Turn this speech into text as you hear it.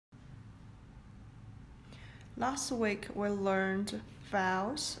Last week we learned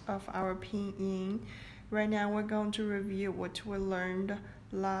vowels of our pinyin. Right now we're going to review what we learned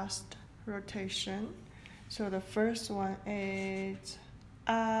last rotation. So the first one is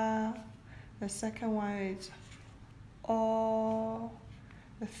a, the second one is o,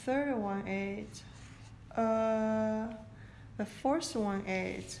 the third one is the fourth one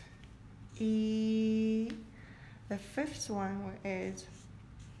is e, the fifth one is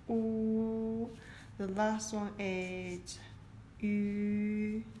u, the last one is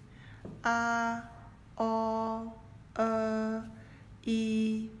ü, a, o,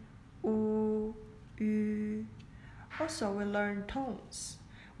 e, u, ü. Also, we learn tones.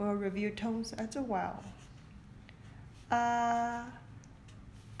 We'll review tones as well. A,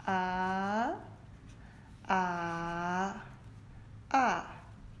 a, a, a.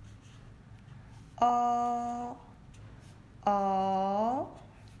 O, o,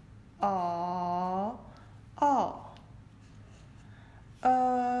 o, o.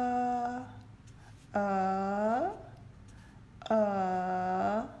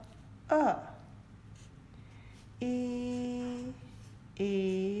 E,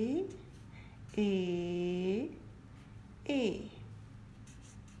 e, e, e.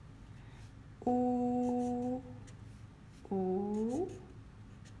 U, u,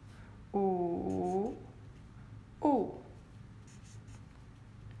 u, u.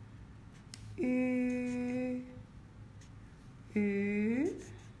 Ü, ü,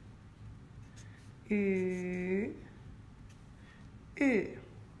 ü, ü.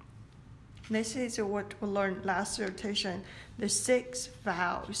 This is what we learned last rotation, the 6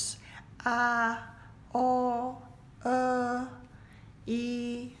 vowels. A, o,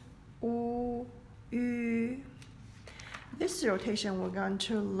 e, u, ü. This rotation we're going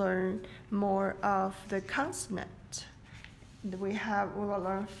to learn more of the consonant. We will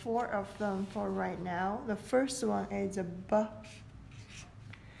learn 4 of them for right now. The first one is a b.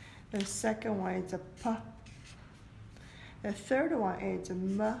 The second one is a p. The third one is a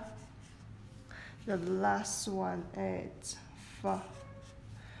m. The last one is f.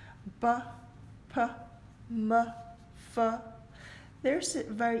 B, p, m, f. There's a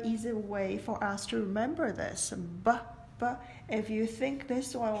very easy way for us to remember this. B, b. If you think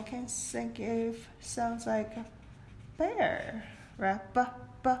this one, we can think it sounds like bear, right? B,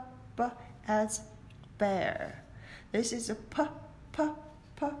 b, b as bear. This is a p, p,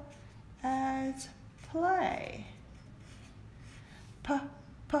 p as play. P,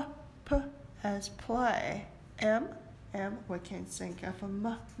 p, p as play. M, M, we can think of a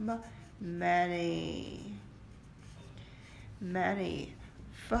m, m, many. Many.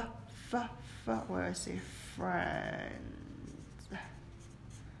 F, f, f, where is it? Friends.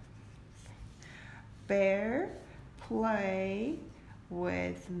 Bear play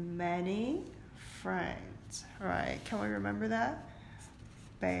with many friends. Right, can we remember that?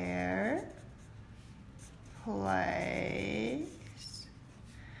 Bear plays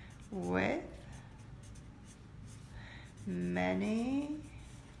with many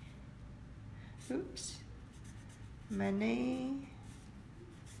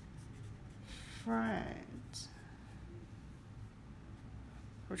friends.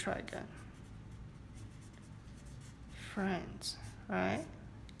 We'll try again. Friends, right?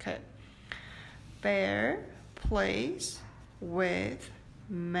 Okay. Bear plays with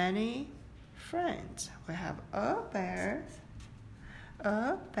many friends. We have a bear.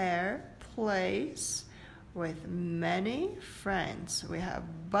 A bear plays with many friends. We have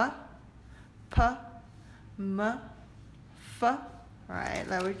b, p, m, f. Right,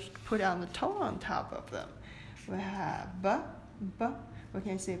 let me put on the tone on top of them. We have b, b. We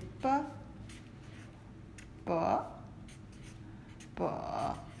can say b, b, b,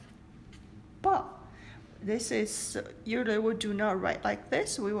 b. This is usually we do not write like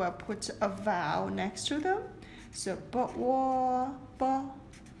this. We will put a vowel next to them. So b, w, b,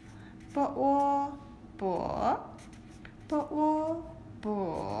 b, w, b, b, w, b,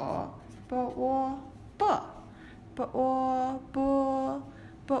 b, w, b, b, w,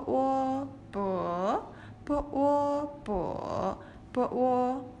 b, b, w, b, b, w, b, b,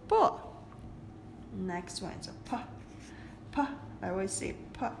 w, b. Next one is a p, p. I will say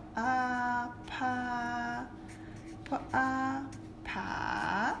p, a, pa, p, a,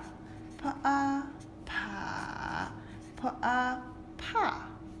 pa, p, a, pa, p, a, pa,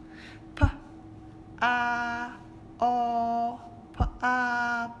 p, a, o, p,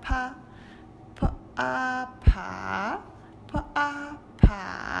 a, pa, p, a, pa, p, a,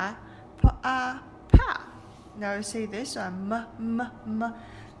 pa, p, a, pa. Now we say this one, m, m, m.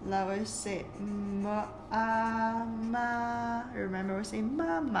 Now we say ma, ma. Remember we say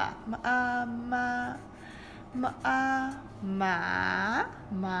mama, ma, ma, ma,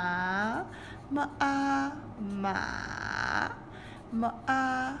 ma, ma, ma, ma,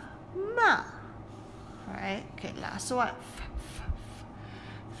 ma. Alright, okay, last one.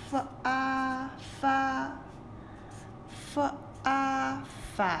 Fa, fa, fa, fa,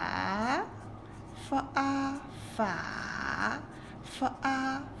 fa, fa,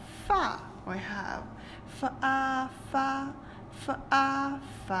 fa, fa. We have fa, fa, fa,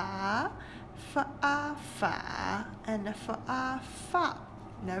 fa, fa, fa, and fa, fa.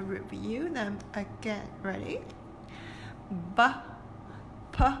 Now review them again. Ready? Ba,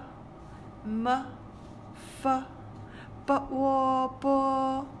 pa, ma, fa, ba, wo,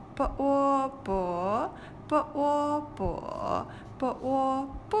 bo, ba, wo, bo, ba, wo, bo, ba,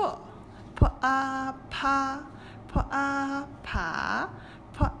 wo, bo, pa, pa, pa, pa,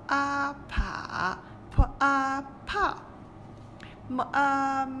 pa, pa, pa, pa. Ma,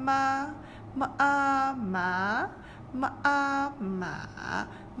 ma, ma, ma, ma, ma,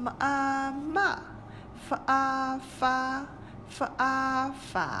 ma, ma. Fa, fa, fa,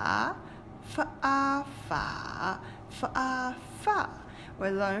 fa, fa, fa, fa, fa. We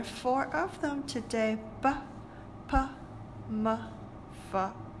learned 4 of them today. Ba, pa, ma,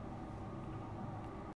 fa.